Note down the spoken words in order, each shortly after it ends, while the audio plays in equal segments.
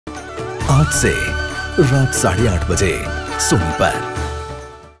आज से रात 8:30 बजे सोनी पर।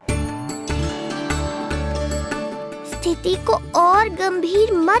 स्थिति को और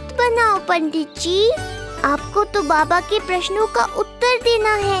गंभीर मत बनाओ पंडित जी। आपको तो बाबा के प्रश्नों का उत्तर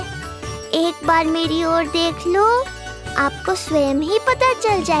देना है। एक बार मेरी ओर देख लो, आपको स्वयं ही पता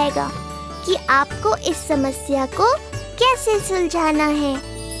चल जाएगा कि आपको इस समस्या को कैसे सुलझाना है।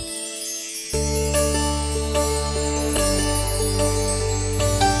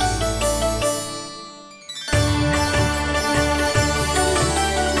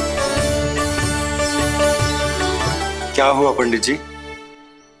 क्या हुआ पंडित जी?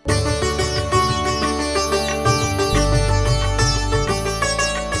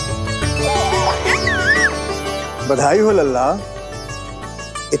 बधाई हो लल्ला,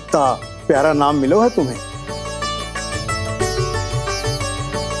 इतना प्यारा नाम मिलो है तुम्हें।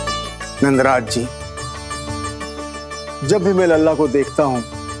 नंदराज जी, जब भी मैं लल्ला को देखता हूं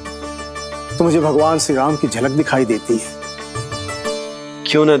तो मुझे भगवान श्री राम की झलक दिखाई देती है।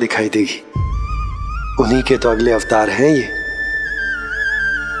 क्यों ना दिखाई देगी, उन्हीं के तो अगले अवतार हैं ये।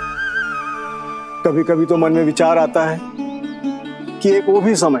 कभी कभी तो मन में विचार आता है कि एक वो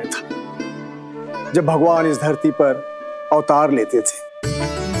भी समय था जब भगवान इस धरती पर अवतार लेते थे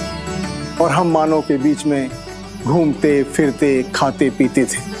और हम मानव के बीच में घूमते फिरते खाते पीते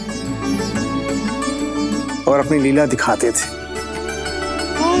थे और अपनी लीला दिखाते थे।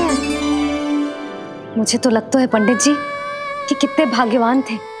 मुझे तो लगता है पंडित जी कि कितने भाग्यवान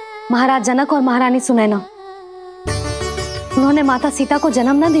थे महाराज जनक और महारानी सुनैना। उन्होंने माता सीता को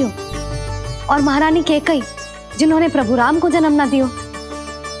जन्म न दियो और महारानी कैकई जिन्होंने प्रभु राम को जन्म न दियो,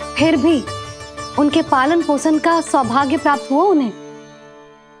 फिर भी उनके पालन पोषण का सौभाग्य प्राप्त हुआ उन्हें।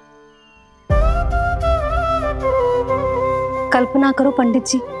 कल्पना करो पंडित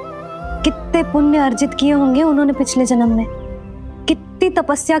जी, कितने पुण्य अर्जित किए होंगे उन्होंने पिछले जन्म में। कितनी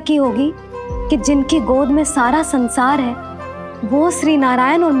तपस्या की होगी कि जिनकी गोद में सारा संसार है वो श्री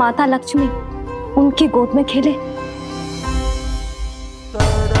नारायण और माता लक्ष्मी उनकी गोद में खेले।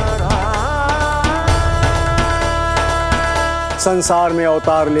 संसार में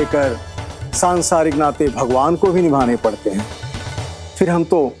अवतार लेकर सांसारिक नाते भगवान को भी निभाने पड़ते हैं, फिर हम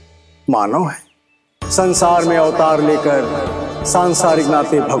तो मानव हैं। संसार में अवतार लेकर सांसारिक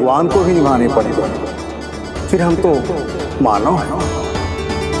नाते भगवान को भी निभाने पड़ते हैं, फिर हम तो मानव हैं।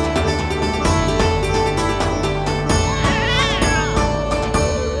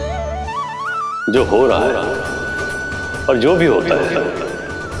 जो हो रहा है और जो भी होता है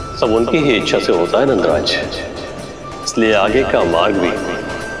सब उनकी ही इच्छा से होता है नंदराज, इसलिए आगे का मार्ग भी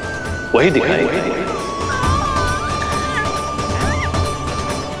वही दिखाएंगे।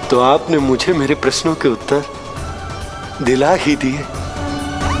 तो आपने मुझे मेरे प्रश्नों के उत्तर दिला ही दिए।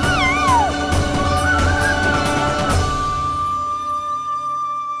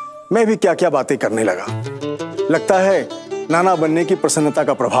 मैं भी क्या क्या बातें करने लगा। लगता है नाना बनने की प्रसन्नता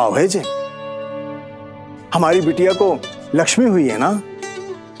का प्रभाव है जी। हमारी बिटिया को लक्ष्मी हुई है ना।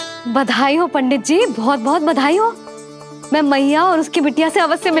 बधाई हो पंडित जी, बहुत बहुत बधाई हो। मैं मैया और उसकी बिटिया से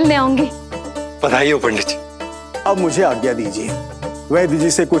अवश्य मिलने आऊंगी। बधाई हो पंडित जी। अब मुझे आज्ञा दीजिए, वैद्य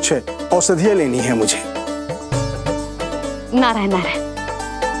जी से कुछ औषधियां लेनी है मुझे। नारायण नारायण।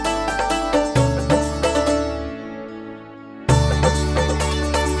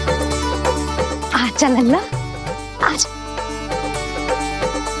 आजा लल्ला, आजा।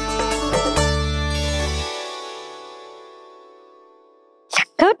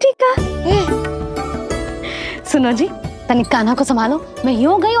 ठीक है। सुनो जी, तनिक कान्हा को संभालो, मैं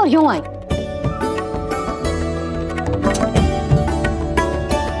यूं गई और यूं आई।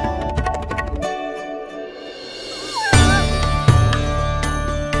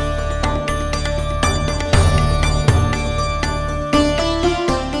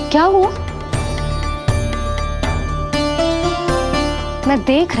 क्या हुआ? मैं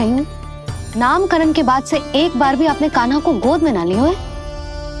देख रही हूं नामकरण के बाद से एक बार भी आपने कान्हा को गोद में ना लिया है।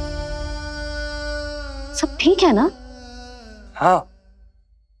 सब ठीक है ना? हाँ,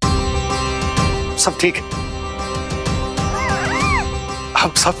 सब ठीक है।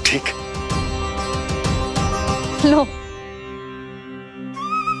 अब सब ठीक। लो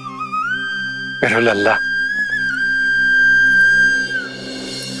मेरा लल्ला।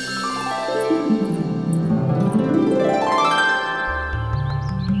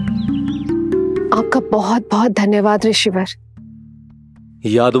 आपका बहुत बहुत धन्यवाद ऋषिवर।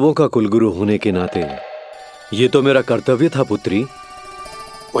 यादवों का कुलगुरु होने के नाते ये तो मेरा कर्तव्य था पुत्री।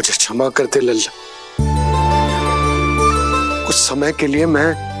 मुझे क्षमा कर दे लल्ला, कुछ समय के लिए मैं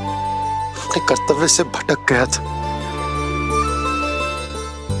अपने कर्तव्य से भटक गया था।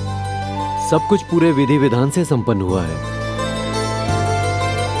 सब कुछ पूरे विधि विधान से संपन्न हुआ है।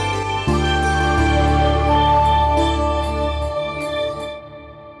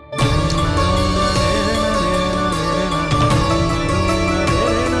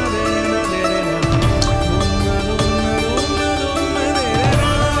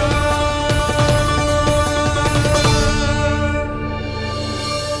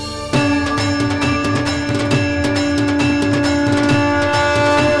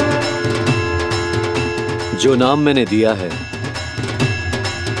 जो नाम मैंने दिया है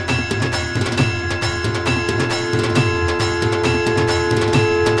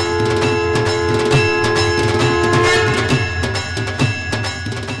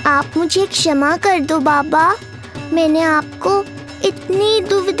आप मुझे क्षमा कर दो बाबा, मैंने आपको इतनी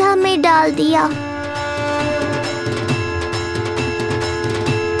दुविधा में डाल दिया।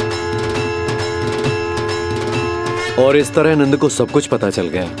 और इस तरह नंद को सब कुछ पता चल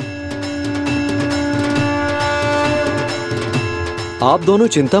गया। आप दोनों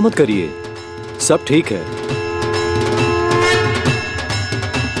चिंता मत करिए, सब ठीक है।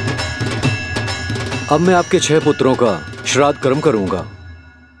 अब मैं आपके 6 पुत्रों का श्राद्ध कर्म करूंगा।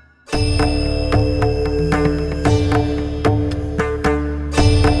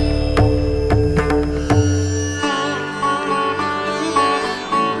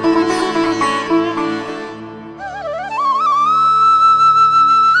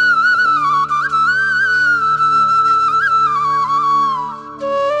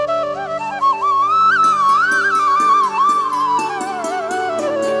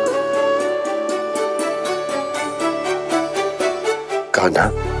 कान्हा,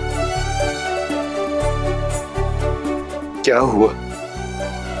 क्या हुआ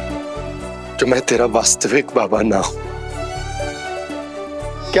जो मैं तेरा वास्तविक बाबा ना हूं?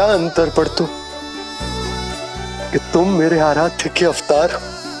 क्या अंतर पड़ता कि तुम मेरे आराध्य के अवतार हो?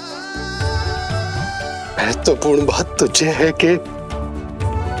 महत्वपूर्ण बात तुझे है कि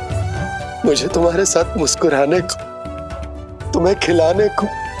मुझे तुम्हारे साथ मुस्कुराने को, तुम्हें खिलाने को,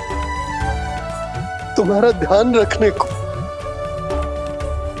 तुम्हारा ध्यान रखने को,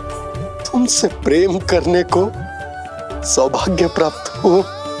 तुमसे प्रेम करने को सौभाग्य प्राप्त हो।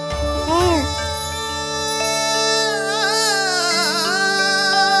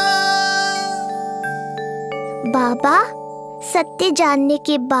 बाबा, सत्य जानने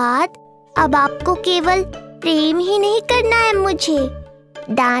के बाद अब आपको केवल प्रेम ही नहीं करना है, मुझे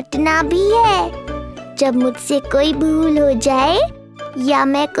डांटना भी है जब मुझसे कोई भूल हो जाए या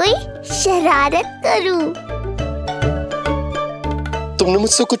मैं कोई शरारत करूं। तुमने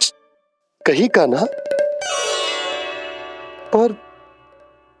मुझसे कुछ कही कान्हा, पर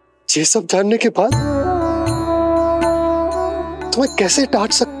ये सब जानने के बाद तुम्हें कैसे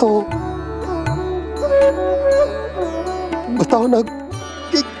डांट सकता हूं? बताओ ना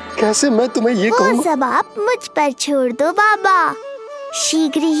कि कैसे मैं तुम्हें ये कहूं? वो सब आप मुझ पर छोड़ दो बाबा।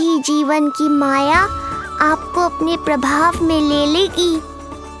 शीघ्र ही जीवन की माया आपको अपने प्रभाव में ले लेगी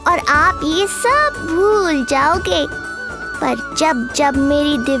और आप ये सब भूल जाओगे। पर जब जब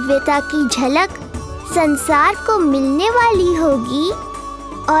मेरी दिव्यता की झलक संसार को मिलने वाली होगी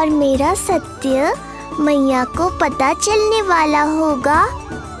और मेरा सत्य मैया को पता चलने वाला होगा,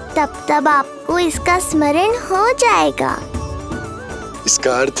 तब तब आपको इसका स्मरण हो जाएगा।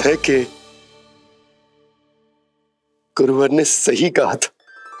 इसका अर्थ है कि गुरुवर ने सही कहा था।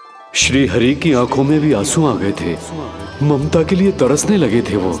 श्री हरि की आंखों में भी आंसू आ गए थे, ममता के लिए तरसने लगे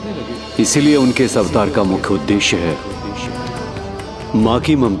थे वो। इसीलिए उनके इस अवतार का मुख्य उद्देश्य है माँ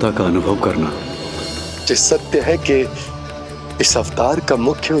की ममता का अनुभव करना। जो सत्य है कि इस अवतार का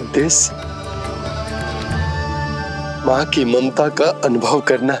मुख्य उद्देश्य माँ की ममता का अनुभव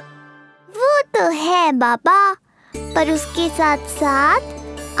करना। वो तो है बाबा, पर उसके साथ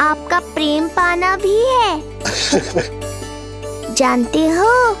साथ आपका प्रेम पाना भी है। जानते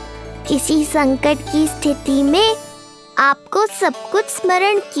हो, किसी संकट की स्थिति में आपको सब कुछ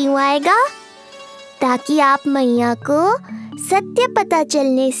स्मरण क्यों आएगा? ताकि आप मैया को सत्य पता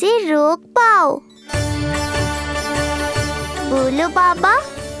चलने से रोक पाओ। बोलो बाबा,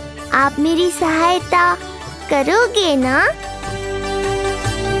 आप मेरी सहायता करोगे ना?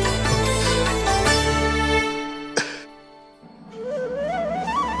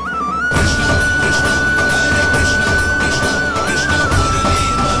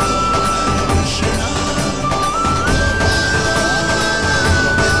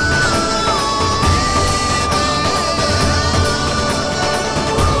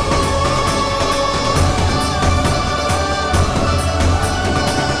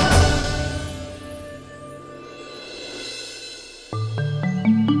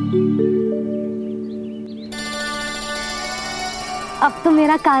 अब तो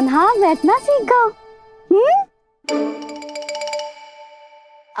मेरा कान्हा बैठना सीख गया।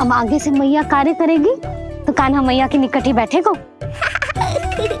 अब आगे से मैया कार्य करेगी तो कान्हा मैया के निकट ही बैठेगा।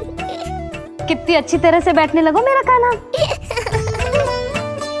 कितनी अच्छी तरह से बैठने लगो मेरा कान्हा।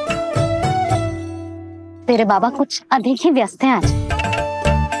 तेरे बाबा कुछ अधिक ही व्यस्त हैं आज।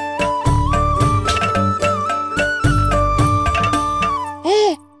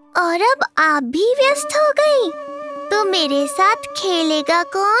 और अब आप भी व्यस्त हो गई, तो मेरे साथ खेलेगा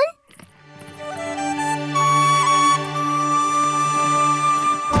कौन?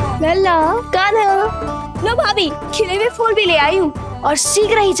 लल्ला कान्हा, लो भाभी, खिले हुए फूल भी ले आई हूँ और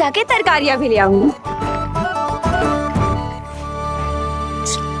शीघ्र ही जाके तरकारियाँ भी ले आऊंगी।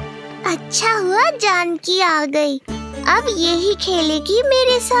 अच्छा हुआ जानकी आ गई, अब यही खेलेगी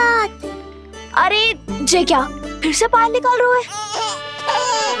मेरे साथ। अरे जे क्या, फिर से पायल निकाल रहे हो?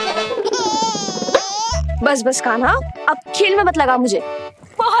 बस बस कान्हा, अब खेल में मत लगा मुझे,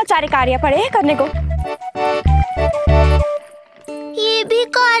 बहुत सारे कार्य पड़े हैं करने को। ये भी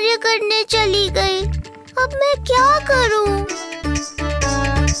कार्य करने चली गई, अब मैं क्या करूं?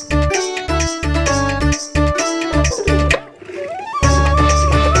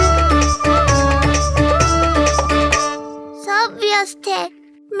 सब व्यस्त है,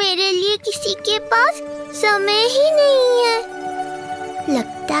 मेरे लिए किसी के पास समय ही नहीं है।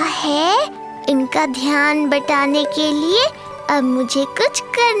 लगता है इनका ध्यान बटाने के लिए अब मुझे कुछ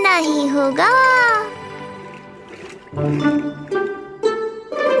करना ही होगा।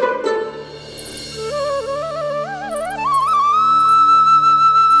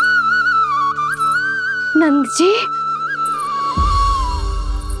 नंद जी,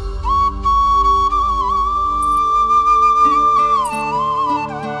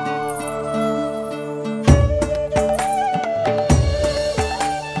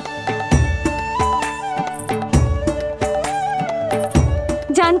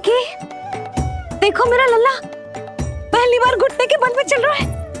 जानकी, देखो मेरा लल्ला पहली बार घुटने के बल पे चल रहा है।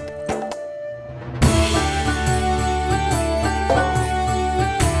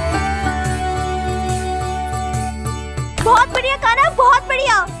 बहुत बढ़िया कान्हा, बहुत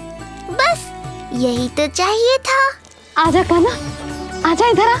बढ़िया। बस यही तो चाहिए था। आजा कान्हा, आजा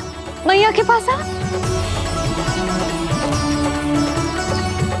इधर आ, मैया के पास आ।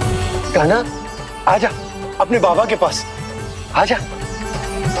 कान्हा, आजा अपने बाबा के पास, आजा।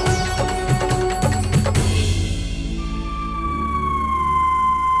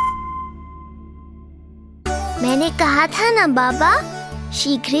 मैंने कहा था ना बाबा,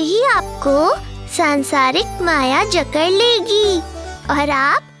 शीघ्र ही आपको सांसारिक माया जकड़ लेगी और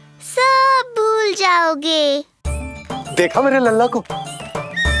आप सब भूल जाओगे। देखा मेरे लल्ला को,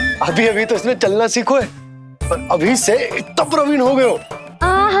 अभी अभी तो इसने चलना सीखो है और अभी से इतना प्रवीण हो गए हो।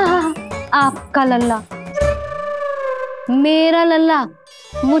 आपका लल्ला, मेरा लल्ला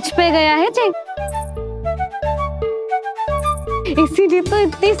मुझ पे गया है जी, इसीलिए तो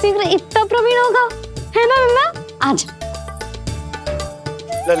इतनी शीघ्र इतना प्रवीण होगा, है ना लल्ला? आज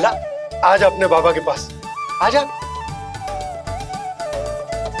लल्ला, आजा अपने बाबा के पास, आजा।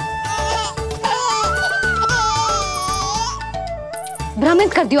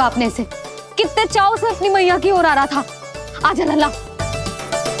 भ्रमित कर दियो आपने इसे, कितने चाव से अपनी मैया की ओर आ रहा था। आजा लल्ला।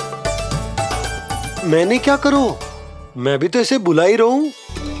 मैंने क्या करूं, मैं भी तो इसे बुला ही रहा हूं।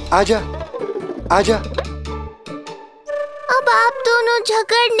 आजा, आजा। अब आप दोनों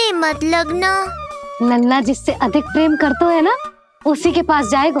झगड़ने मत लगना। लल्ला जिससे अधिक प्रेम करते है ना, उसी के पास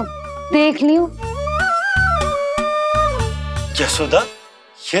जाएगा, देख लियो। यशोदा,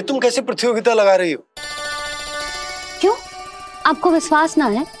 ये तुम कैसे प्रतियोगिता लगा रही हो? क्यों, आपको विश्वास ना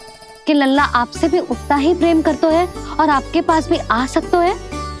है कि लल्ला आपसे भी उतना ही प्रेम करते है और आपके पास भी आ सकते है?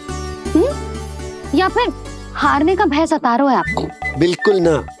 या फिर हारने का भय सता रहा है आपको? बिल्कुल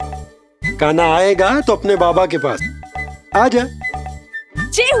ना, कान्हा आएगा तो अपने बाबा के पास, आजा।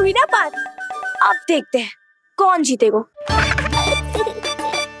 जे हुई ना बात, अब देखते हैं कौन जीतेगा।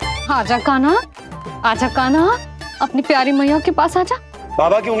 आजा कान्हा, आजा कान्हा, अपनी प्यारी मैया के पास आजा।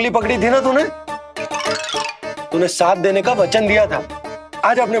 बाबा की उंगली पकड़ी थी ना तूने, तूने साथ देने का वचन दिया था।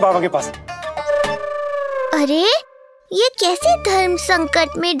 आजा अपने बाबा के पास। अरे ये कैसे धर्म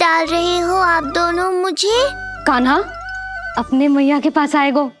संकट में डाल रहे हो आप दोनों मुझे? कान्हा अपने मैया के पास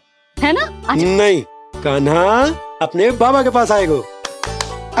आएगो, है ना? आजा। नहीं, कान्हा अपने बाबा के पास आएगो,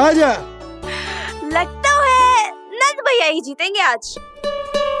 आजा। लगता है नंद भैया ही जीतेंगे आज।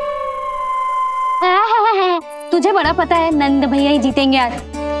 तुझे बड़ा पता है नंद भैया ही जीतेंगे आज।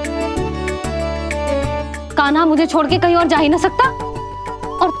 कान्हा मुझे छोड़ के कहीं और जा ही ना सकता।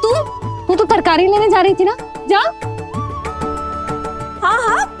 और तू तो तरकारी लेने जा रही थी ना, जा। हाँ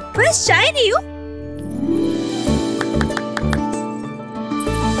हाँ, बस जा ही नहीं हूँ।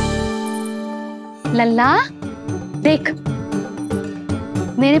 लल्ला देख,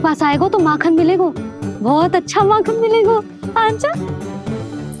 मेरे पास आएगो तो माखन मिलेगो, बहुत अच्छा माखन मिलेगो। आजा।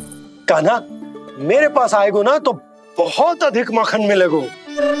 कान्हा मेरे पास आएगो ना तो बहुत अधिक माखन मिलेगो,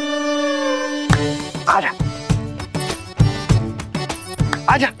 आजा,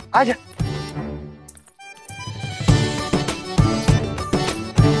 आजा, आजा।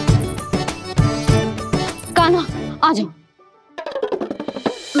 कान्हा आ जाओ।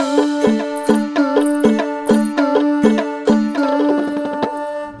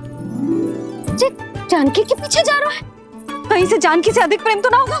 नंदराज जानकी के पीछे जा रहा है? कहीं से जानकी से अधिक प्रेम तो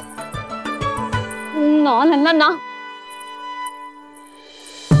ना होगा? ना लल्ला ना।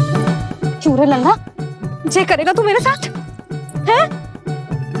 क्यों रे लल्ला, जे करेगा तू मेरे साथ है?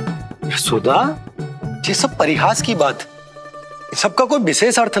 यशोदा, ये सब परिहास की बात, सबका कोई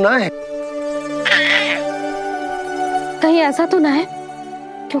विशेष अर्थ ना है। कहीं ऐसा तो ना है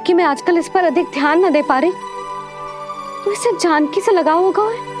क्योंकि मैं आजकल इस पर अधिक ध्यान न दे पा रही तो इसे जानकी से लगाव होगा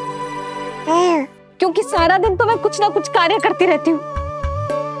है? क्योंकि सारा दिन तो मैं कुछ ना कुछ कार्य करती रहती हूँ।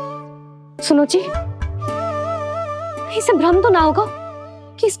 सुनो जी, इसे भ्रम तो ना होगा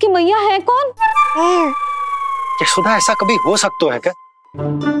कि इसकी मैया है कौन? यशोदा, ऐसा कभी हो सकता है क्या?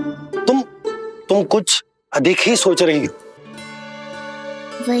 तुम कुछ अधिक ही सोच रही हो।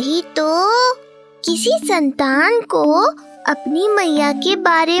 वही तो, किसी संतान को अपनी मैया के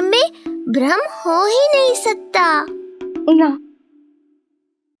बारे में भ्रम हो ही नहीं सकता ना।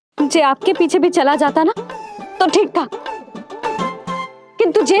 जे आपके पीछे भी चला जाता ना तो ठीक था,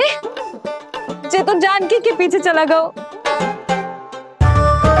 किंतु जे तो जानकी के पीछे चला गया।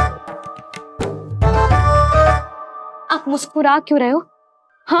 आप मुस्कुरा क्यों रहे हो?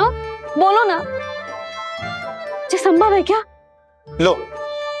 हाँ बोलो ना, ये संभव है क्या? लो,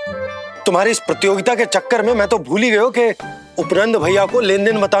 तुम्हारी इस प्रतियोगिता के चक्कर में मैं तो भूल ही गया कि उपनंद भैया को लेन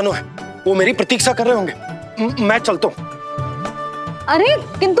देन बताना है। वो मेरी प्रतीक्षा कर रहे होंगे। मैं चलता हूँ। अरे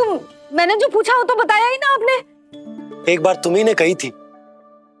किंतु मैंने जो पूछा वो तो बताया ही ना आपने। एक बार तुम्ही ने कही थी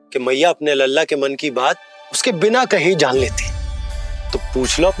कि मैया अपने लल्ला के मन की बात उसके बिना कहीं जान लेती, तो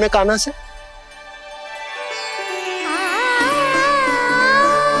पूछ लो अपने कान्हा से।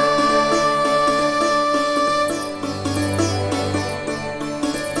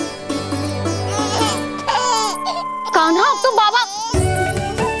 कान्हा, अब तो बाबा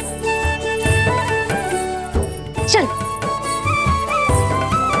चल।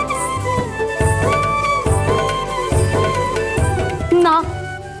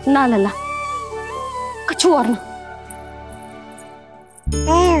 ना लल्ला, कछु और ना।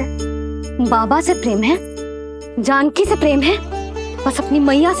 बाबा से प्रेम है, जानकी से प्रेम है, बस अपनी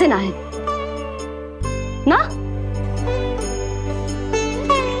मैया से ना है ना।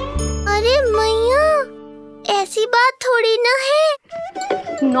 अरे मैया, ऐसी बात थोड़ी ना है।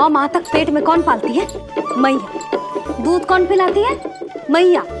 9 माह तक पेट में कौन पालती है? मैया। दूध कौन पिलाती है?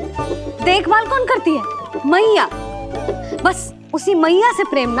 मैया। देखभाल कौन करती है? मैया। बस उसी मैया से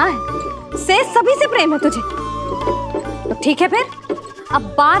प्रेम ना है, से सभी से प्रेम है तुझे। तो ठीक है फिर, अब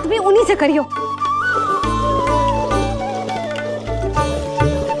बात भी उन्हीं से करियो।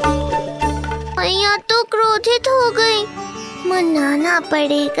 मैया तो क्रोधित हो गई, मनाना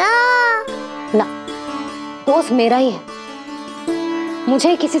पड़ेगा ना। दोस्त मेरा ही है,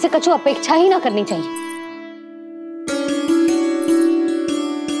 मुझे किसी से कछु अपेक्षा ही ना करनी चाहिए।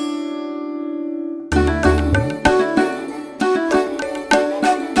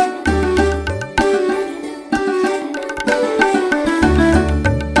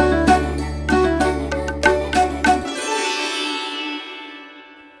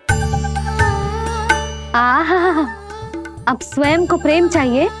 अब स्वयं को प्रेम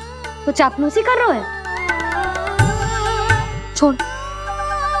चाहिए तो चापलूसी कर रहे हो? छोड़।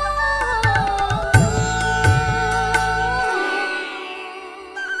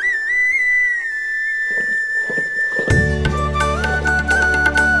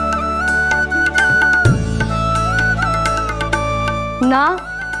 ना,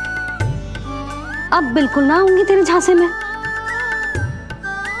 अब बिल्कुल ना आऊंगी तेरे झांसे में।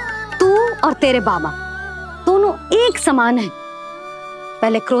 तू और तेरे बाबा दोनों एक समान हैं।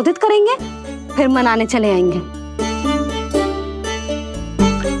 पहले क्रोधित करेंगे, फिर मनाने चले आएंगे।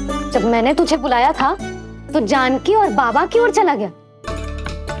 जब मैंने तुझे बुलाया था तो जानकी और बाबा की ओर चला गया।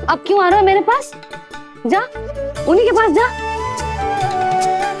 अब क्यों आ रहा है मेरे पास? जा, उन्हीं के पास जा।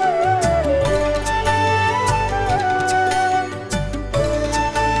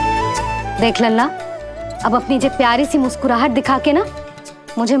 देख लल्ला, अब अपनी जे प्यारी सी मुस्कुराहट दिखा के ना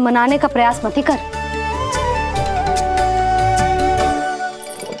मुझे मनाने का प्रयास मत ही कर।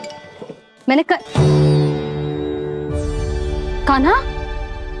 मैंने कान्हा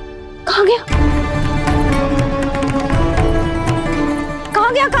कहाँ गया?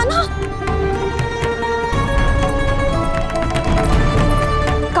 कहाँ गया कान्हा?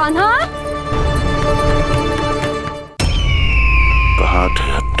 कान्हा कहाँ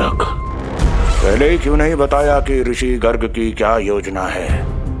थे अब तक? पहले ही क्यों नहीं बताया कि ऋषि गर्ग की क्या योजना है?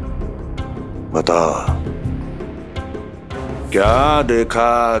 बता, क्या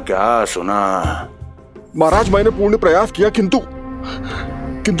देखा, क्या सुना? महाराज, मैंने पूर्ण प्रयास किया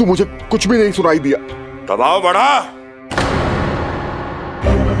किंतु मुझे कुछ भी नहीं सुनाई दिया। दबाव बढ़ा।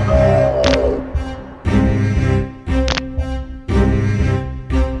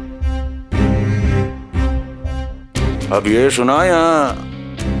 अब ये सुना या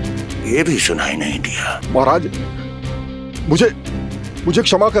ये भी सुनाई नहीं दिया? महाराज मुझे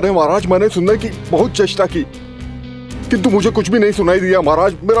क्षमा करें महाराज, मैंने सुनने की बहुत चेष्टा की किंतु मुझे कुछ भी नहीं सुनाई दिया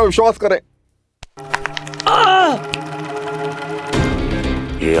महाराज, मेरा विश्वास करें।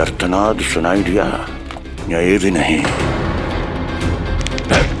 ये अर्थनाद सुनाई दिया या ये भी नहीं?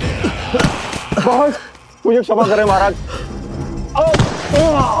 बहुत मुझे क्षमा करें महाराज।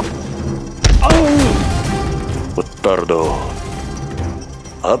 उत्तर दो,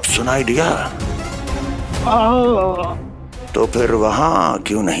 अब सुनाई दिया? तो फिर वहां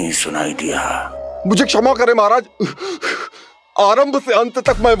क्यों नहीं सुनाई दिया? मुझे क्षमा करें महाराज, आरंभ से अंत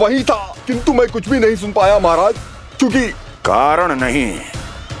तक मैं वही था किंतु मैं कुछ भी नहीं सुन पाया महाराज, क्योंकि कारण नहीं,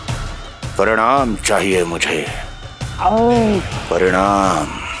 परिणाम चाहिए मुझे।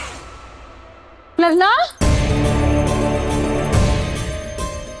 परिणाम। लल्ला,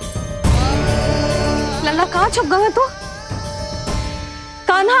 लल्ला कहाँ छुप गया तू?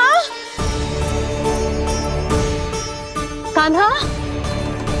 कान्हा, कान्हा,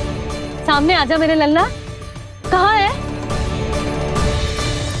 सामने आजा मेरे लल्ला, कहाँ है?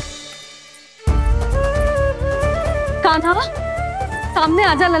 कान्हा, सामने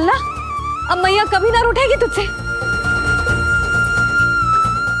आजा लल्ला, अब मैया कभी ना रूठेगी तुझसे।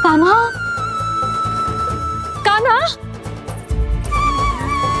 कान्हा, कान्हा,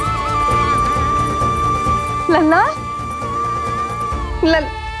 लल्ला,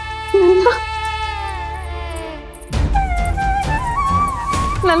 लल्ला,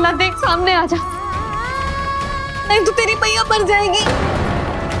 लल्ला देख सामने आजा, नहीं तो तेरी मैया मर जाएगी।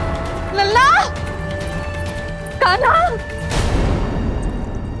 लल्ला, कान्हा,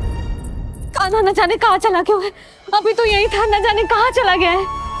 कान्हा न जाने कहाँ चला गया है, अभी तो यही था, न जाने कहाँ चला गया है।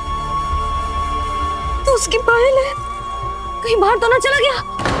 तो उसकी पायल है, कहीं बाहर तो ना चला गया?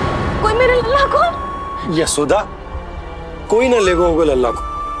 कोई मेरे लल्ला को? यशोदा, कोई ना लेगा होगा लल्ला को,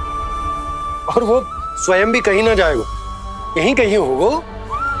 और वो स्वयं भी कहीं ना जाएगा, यहीं कहीं होगा।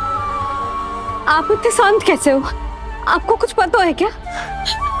 आप इतने शांत कैसे हो? आपको कुछ पता है क्या?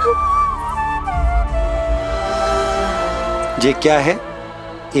 ये क्या है?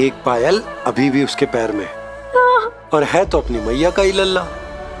 एक पायल अभी भी उसके पैर में है, और है तो अपनी मैया का ही लल्ला,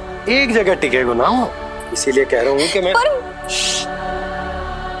 एक जगह टिकेगा ना, इसीलिए कह रहा हूँ कि मैं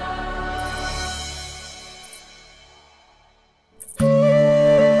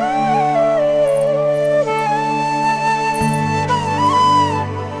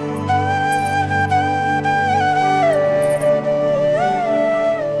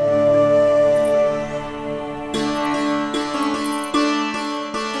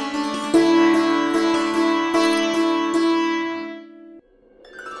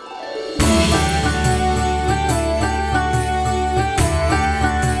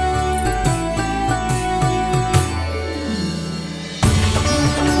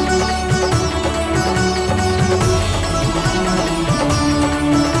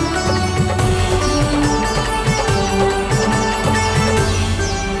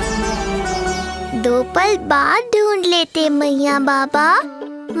बाद ढूंढ लेते मैया बाबा,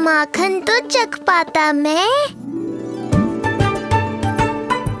 माखन तो चख पाता मैं।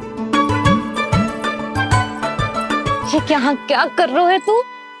 ये क्या कर रहे है तू?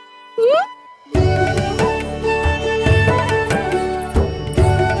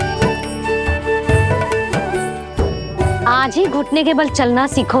 आज ही घुटने के बल चलना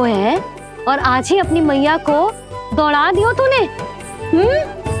सीखो है और आज ही अपनी मैया को दौड़ा दियो तूने।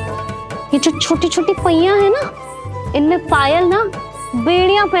 ये जो छोटी छोटी पैया है ना, इनमें पायल ना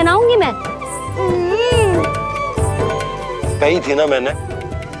बेड़ियां पहनाऊंगी मैं। कही थी ना मैंने,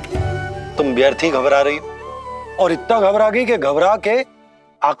 तुम व्यर्थ ही घबरा रही हो, और इतना घबरा गई कि घबरा के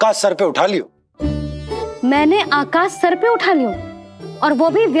आकाश सर पे उठा लियो। मैंने आकाश सर पे उठा लियो, और वो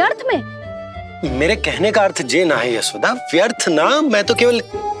भी व्यर्थ में? मेरे कहने का अर्थ जे ना है यशोदा, व्यर्थ ना, मैं तो केवल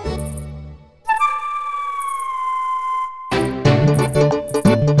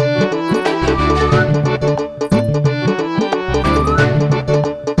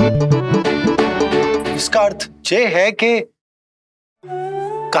इसका अर्थ ये है कि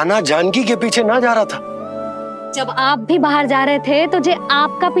कान्हा जानकी के पीछे ना जा रहा था। जब आप भी बाहर जा रहे थे तो जे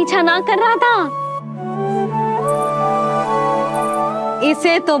आपका पीछा ना कर रहा था।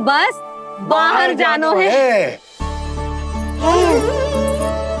 इसे तो बस बाहर जानो है।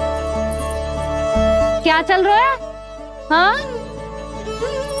 क्या चल रहा है? हाँ,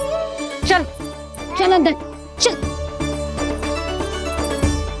 चल चल अंदर चल।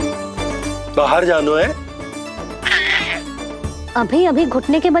 बाहर जानो है? अभी अभी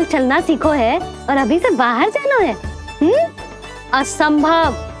घुटने के बल चलना सीखो है और अभी से बाहर जाना है?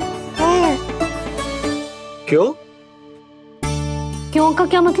 असंभव। क्यों? क्यों का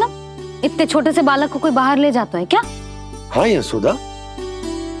क्या मतलब? इतने छोटे से बालक को कोई बाहर ले जाता है क्या? हाँ यशोदा,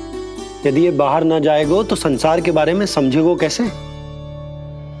 यदि ये बाहर ना जाएगो तो संसार के बारे में समझेगो कैसे?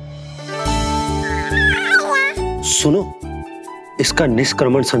 सुनो, इसका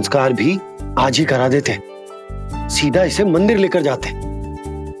निष्क्रमण संस्कार भी आज ही करा देते, सीधा इसे मंदिर लेकर जाते।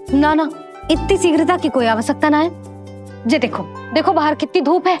 ना ना, इतनी शीघ्रता की कोई आवश्यकता ना है। जे देखो देखो बाहर कितनी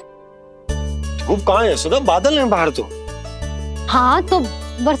धूप है। धूप कहाँ है यशोदा? बादल हैं बाहर तो। हाँ तो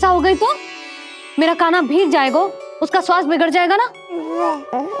वर्षा हो गई तो मेरा कान्हा भीग जाएगा, उसका स्वास्थ्य बिगड़ जाएगा ना।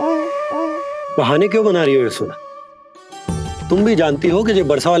 बहाने क्यों बना रही हो यशोदा? तुम भी जानती हो कि ये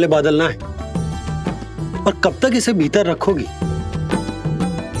वर्षा वाले बादल ना है, और कब तक इसे भीतर रखोगी?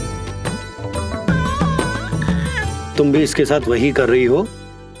 तुम भी इसके साथ वही कर रही हो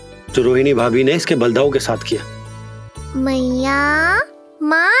जो रोहिणी भाभी ने इसके बलदाऊ के साथ किया। मैया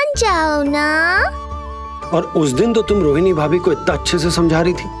मान जाओ ना। और उस दिन तो तुम रोहिणी भाभी को इतना अच्छे से समझा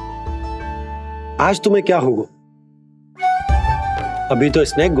रही थी, आज तुम्हें क्या होगा? अभी तो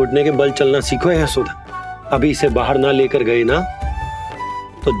इसने घुटने के बल चलना सीखो है यशोदा। अभी इसे बाहर ना लेकर गए ना,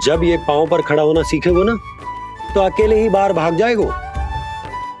 तो जब ये पांव पर खड़ा होना सीखेगो ना, तो अकेले ही बाहर भाग जाएगो।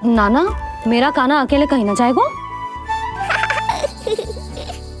 नाना, मेरा कान्हा अकेले कहीं ना जाएगो।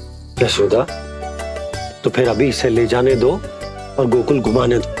 यशोदा, तो फिर अभी इसे ले जाने दो और गोकुल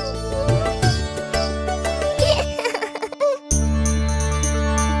घुमाने दो।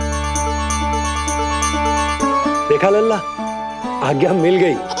 देखा लल्ला, आज्ञा मिल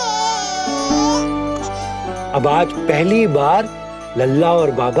गई। अब आज पहली बार लल्ला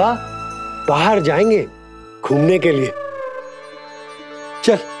और बाबा बाहर जाएंगे घूमने के लिए।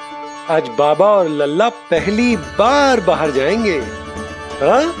 चल, आज बाबा और लल्ला पहली बार बाहर जाएंगे।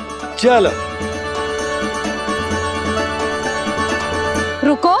 हाँ, चलो।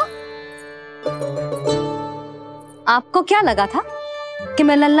 रुको, आपको क्या लगा था कि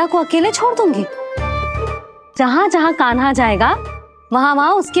मैं लल्ला को अकेले छोड़ दूंगी? जहां जहां कान्हा जाएगा वहां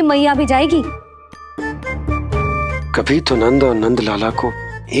वहां उसकी मैया भी जाएगी। कभी तो नंद और नंदलाला को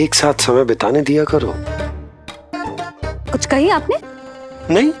एक साथ समय बिताने दिया करो। कुछ कही आपने?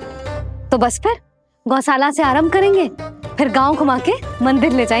 नहीं। तो बस फिर गौशाला से आरंभ करेंगे, फिर गांव घुमा के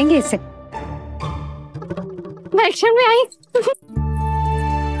मंदिर ले जाएंगे इसे। मैं एक्शन में आई।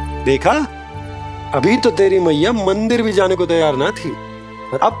 देखा, अभी तो तेरी मैया मंदिर भी जाने को तैयार ना थी,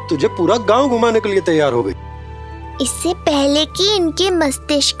 और अब तुझे पूरा गांव घुमाने के लिए तैयार हो गई। इससे पहले कि इनके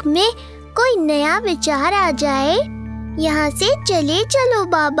मस्तिष्क में कोई नया विचार आ जाए, यहाँ से चले चलो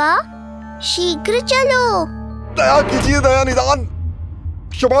बाबा, शीघ्र चलो। दया कीजिए, दया निदान,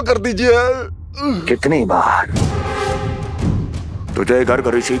 क्षमा कर दीजिए। कितनी बार तुझे गर्ग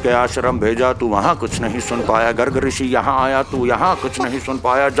ऋषि के आश्रम भेजा, तू वहां कुछ नहीं सुन पाया। गर्ग ऋषि यहाँ आया, तू यहाँ कुछ नहीं सुन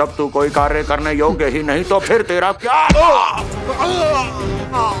पाया। जब तू कोई कार्य करने योग्य ही नहीं, तो फिर तेरा क्या?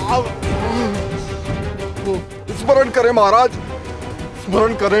 स्मरण करें महाराज,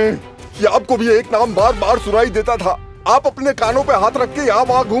 स्मरण करें कि आपको भी एक नाम बार बार सुनाई देता था। आप अपने कानों पे हाथ रख के यहाँ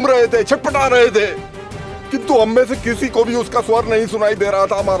वहां घूम रहे थे, छटपटा रहे थे, किंतु हम में से किसी को भी उसका स्वर नहीं सुनाई दे रहा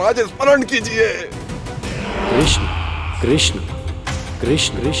था। महाराज, स्मरण कीजिए। कृष्ण कृष्ण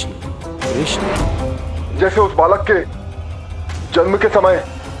कृष्ण कृष्ण कृष्ण। जैसे उस बालक के जन्म के समय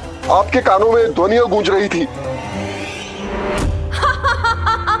आपके कानों में ध्वनियां गूंज रही थी।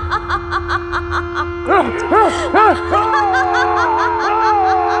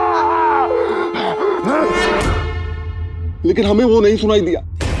 लेकिन हमें वो नहीं सुनाई दिया।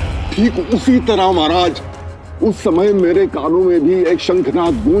 ठीक उसी तरह महाराज, उस समय मेरे कानों में भी एक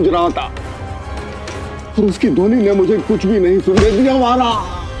शंखनाद गूंज रहा था, और उसकी ध्वनि ने मुझे कुछ भी नहीं सुनने दिया।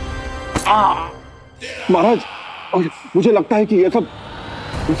 महाराज, और मुझे लगता है कि ये सब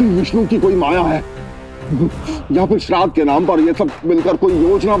उसी विष्णु की कोई माया है, या फिर श्राद्ध के नाम पर ये सब मिलकर कोई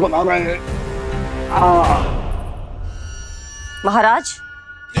योजना बना रहे हैं। महाराज,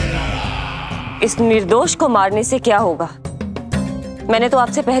 इस निर्दोष को मारने से क्या होगा? मैंने तो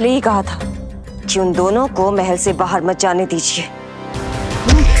आपसे पहले ही कहा था कि उन दोनों को महल से बाहर मत जाने दीजिए।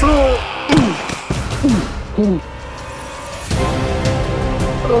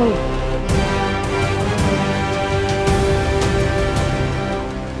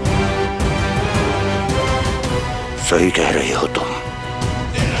 सही कह रही हो तुम।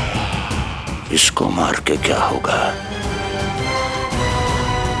 इसको मार के क्या होगा?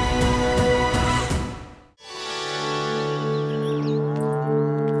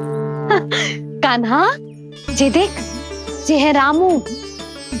 कान्हा, जे देख, जे है रामू,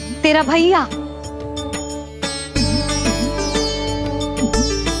 तेरा भैया,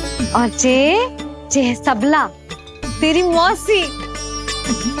 और जे है सबला, तेरी मौसी।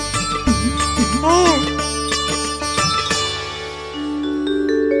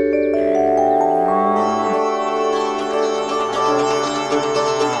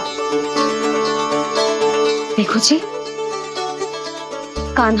 देखो जी,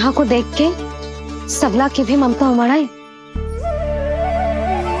 कान्हा को देख के सबला की भी ममता उमड़ आई।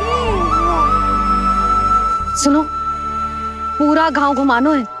 सुनो, पूरा गांव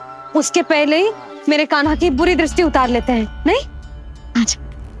घुमानो है, उसके पहले ही मेरे कान्हा की बुरी दृष्टि उतार लेते हैं, नहीं? अच्छा।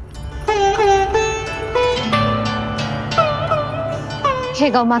 हे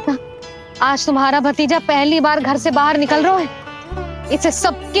गौ माता, आज तुम्हारा भतीजा पहली बार घर से बाहर निकल रहा है, इसे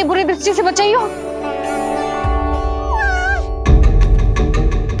सबकी बुरी दृष्टि से बचाइयो।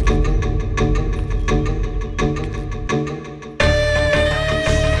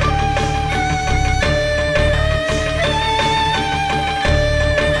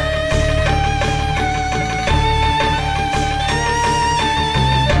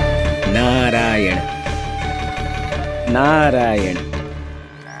 नारायण नारायण।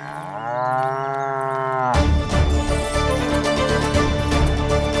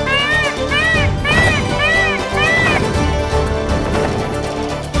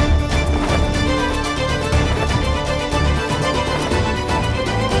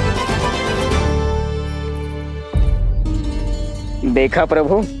 देखा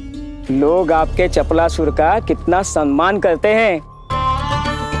प्रभु, लोग आपके चपलासुर का कितना सम्मान करते हैं,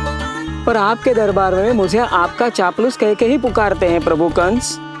 पर आपके दरबार में मुझे आपका चापलूस कह के ही पुकारते हैं प्रभु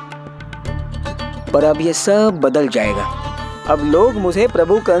कंस। पर अब ये सब बदल जाएगा। अब लोग मुझे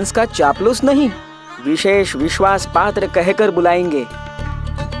प्रभु कंस का चापलूस नहीं, विशेष विश्वास पात्र कहकर बुलाएंगे।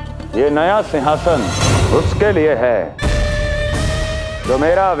 ये नया सिंहासन उसके लिए है जो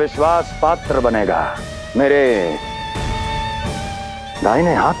मेरा विश्वास पात्र बनेगा, मेरे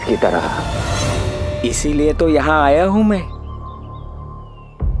दाहिने हाथ की तरह। इसीलिए तो यहाँ आया हूं मैं,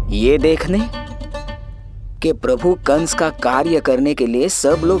 ये देखने कि प्रभु कंस का कार्य करने के लिए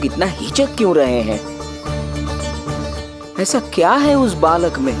सब लोग इतना हिचक क्यों रहे हैं। ऐसा क्या है उस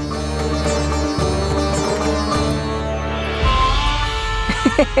बालक में?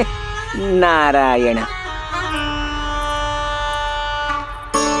 नारायण।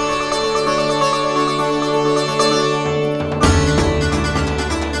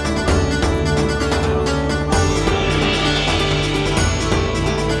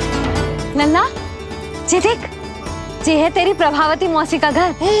 नन्ना, जी देख, ये है तेरी प्रभावती मौसी का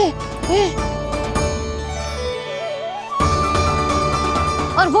घर।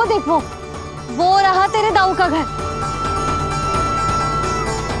 और वो देख, वो रहा तेरे दाऊ का घर।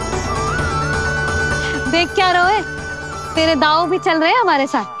 देख क्या रोए, तेरे दाऊ भी चल रहे हैं हमारे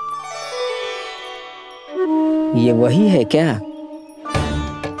साथ। ये वही है क्या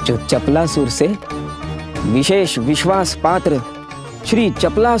जो चपलासुर से विशेष विश्वास पात्र श्री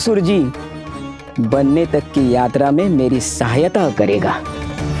चपलासुर जी बनने तक की यात्रा में मेरी सहायता करेगा?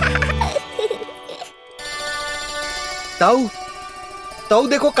 ताऊ, ताऊ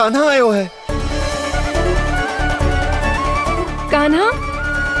देखो, कान्हा आयो है। कान्हा?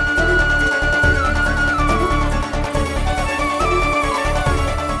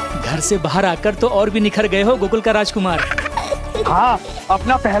 घर से बाहर आकर तो और भी निखर गए हो गोकुल का राजकुमार। हाँ,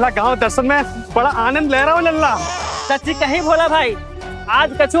 अपना पहला गांव दर्शन में बड़ा आनंद ले रहा हूँ लल्ला। सच्ची कहीं भोला भाई,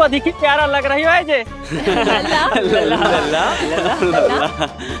 आज कछु अधिक ही प्यारा लग रही है जे।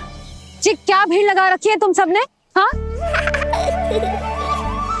 जी क्या भीड़ लगा रखी है तुम सबने? हाँ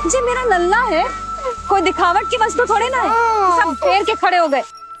जी, मेरा लल्ला है, कोई दिखावट की वस्तु थोड़ी ना है। सब फेर के खड़े हो गए।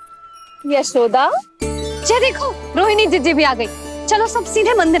 यशोदा, जी देखो, रोहिणी जीजी भी आ गई। चलो सब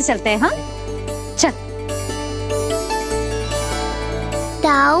सीधे मंदिर चलते हैं। हाँ चल।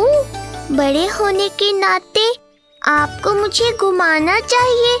 ताऊ, बड़े होने के नाते आपको मुझे घुमाना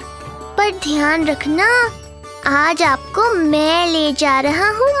चाहिए, पर ध्यान रखना, आज आपको मैं ले जा रहा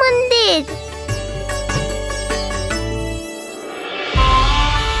हूँ मंदिर।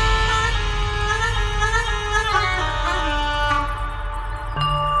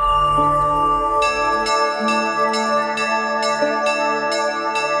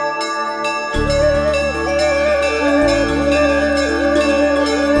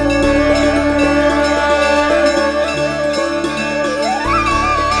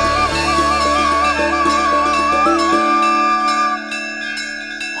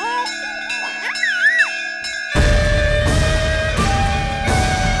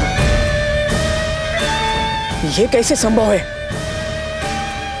 ये कैसे संभव है?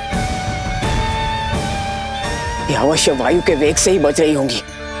 ये अवश्य वायु के वेग से ही बच रही होंगी।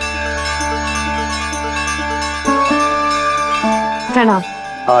 प्रणाम।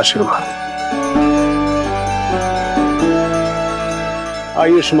 आशीर्वाद।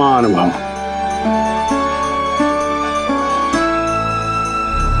 आयुष्मान भव।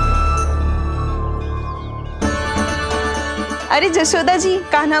 अरे जशोदा जी,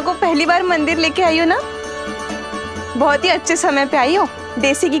 कान्हा को पहली बार मंदिर लेके आई हो ना? बहुत ही अच्छे समय पे आई हो।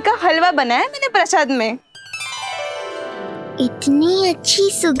 देसी घी का हलवा बनाया मैंने प्रसाद में। इतनी अच्छी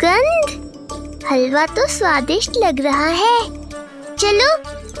सुगंध, हलवा तो स्वादिष्ट लग रहा है। चलो,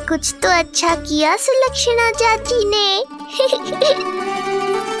 कुछ तो अच्छा किया सुलक्षणा चाची ने।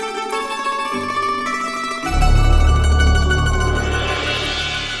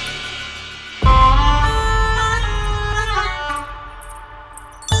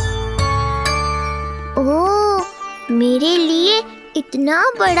 ओह, मेरे लिए इतना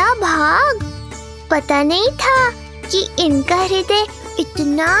बड़ा भाग। पता नहीं था कि इनका हृदय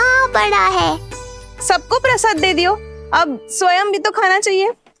इतना बड़ा है। सबको प्रसाद दे दियो, अब स्वयं भी तो खाना चाहिए।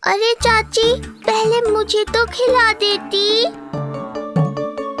 अरे चाची, पहले मुझे तो खिला देती।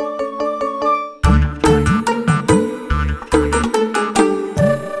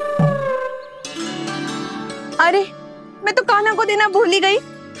 अरे, मैं तो कान्हा को देना भूल ही गई।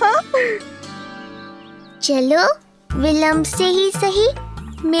 हाँ? चलो, विलंब से ही सही,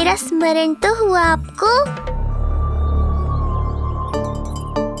 मेरा स्मरण तो हुआ आपको।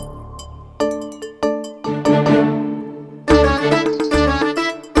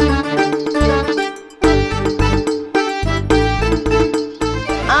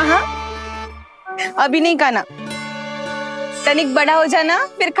 अभी नहीं खाना, तनिक बड़ा हो जाना,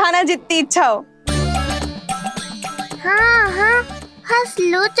 फिर खाना जितनी इच्छा हो। हाँ हाँ, हंस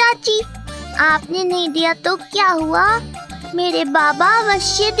लो चाची। आपने नहीं दिया तो क्या हुआ, मेरे बाबा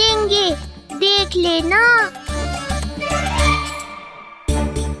अवश्य देंगे, देख लेना।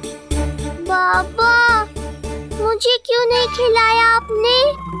 बाबा, मुझे क्यों नहीं खिलाया आपने?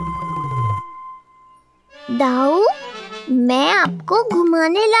 दाऊ, मैं आपको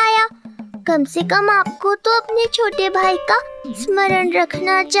घुमाने लाया, कम से कम आपको तो अपने छोटे भाई का स्मरण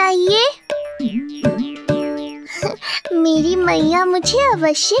रखना चाहिए। मेरी मैया मुझे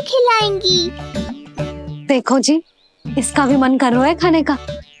अवश्य खिलाएंगी। देखो जी, इसका भी मन कर रहा है खाने का।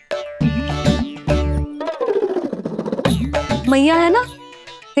 मैया है ना,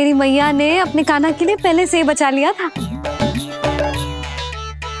 तेरी मैया ने अपने कान्हा के लिए पहले से ही बचा लिया था।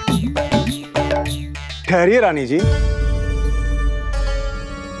 ठहरिए रानी जी।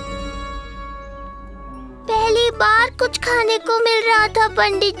 पहली बार कुछ खाने को मिल रहा था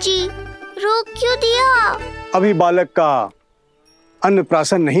पंडित जी, रोक क्यों दिया? अभी बालक का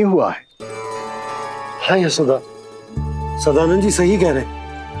अन्नप्राशन नहीं हुआ है। हाँ यशोदा, सदानंद जी सही कह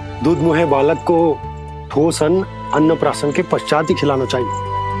रहे। दूध मुहे बालक को ठोस अन्नप्राशन के पश्चात ही खिलाना चाहिए।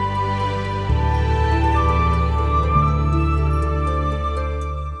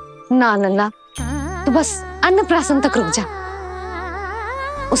 ना नंदा, तो बस अन्नप्राशन तक रुक जा,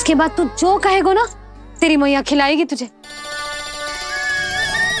 उसके बाद तू जो कहेगो ना, तेरी मैया खिलाएगी तुझे।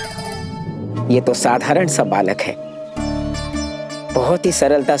 ये तो साधारण सा बालक है, बहुत ही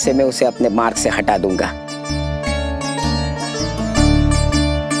सरलता से मैं उसे अपने मार्ग से हटा दूंगा।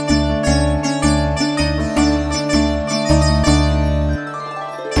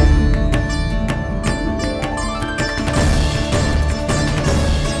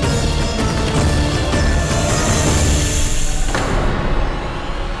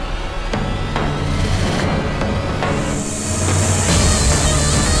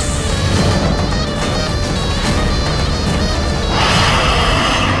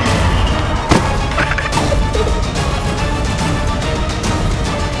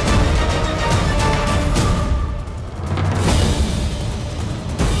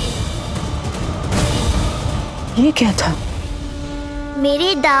 ये क्या था?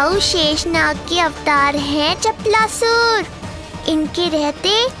 मेरे दाऊ शेषनाग के अवतार हैं चपलासुर। इनके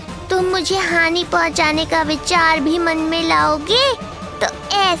रहते तुम मुझे हानि पहुंचाने का विचार भी मन में लाओगे तो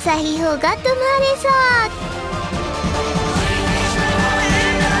ऐसा ही होगा तुम्हारे साथ।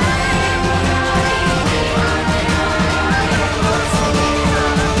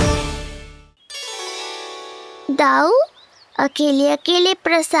 दाऊ, अकेले अकेले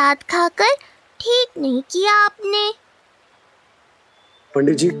प्रसाद खाकर ठीक नहीं किया आपने।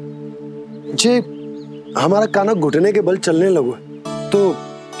 पंडित जी, जे हमारा कान्हा घुटने के बल चलने लगो, तो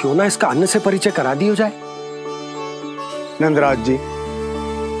क्यों ना इसका अन्न से परिचय करा दिया जाए। नंदराज जी,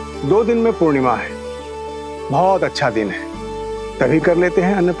 2 दिन में पूर्णिमा है, बहुत अच्छा दिन है, तभी कर लेते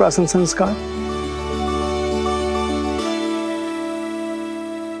हैं अन्नप्राशन संस्कार।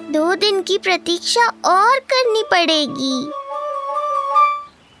 2 दिन की प्रतीक्षा और करनी पड़ेगी।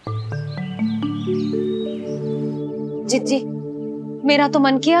 जिज्जी, मेरा तो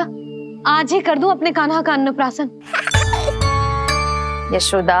मन किया आज ही कर दूं अपने कान्हा का अन्नप्राशन।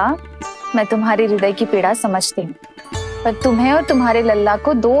 यशोदा, मैं तुम्हारी हृदय की पीड़ा समझती हूँ, पर तुम्हें और तुम्हारे लल्ला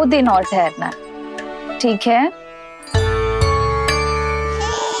को 2 दिन और ठहरना है, ठीक है?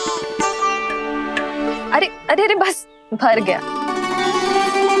 अरे अरे बस भर गया।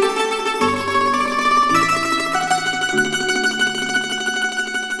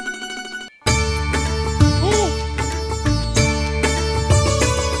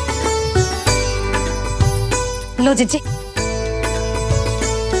 लो जीजी।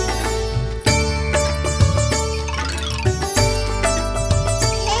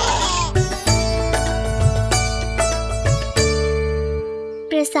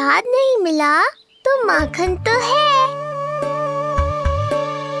 प्रसाद नहीं मिला तो माखन तो है।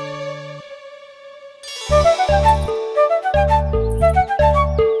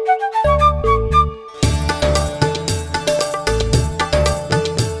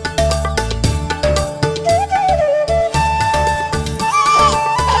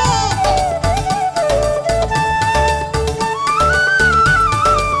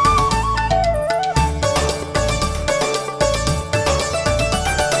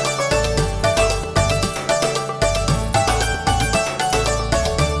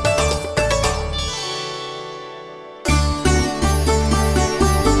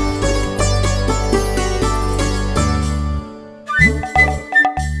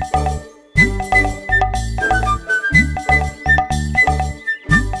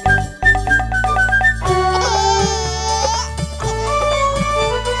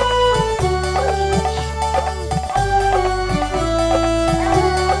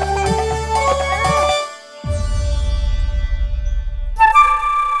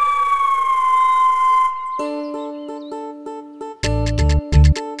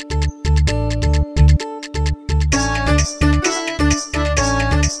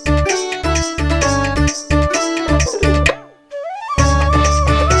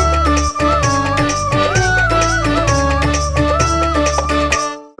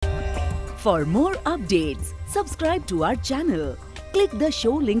 For more updates, subscribe to our channel, click the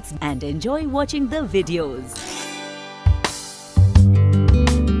show links and enjoy watching the videos.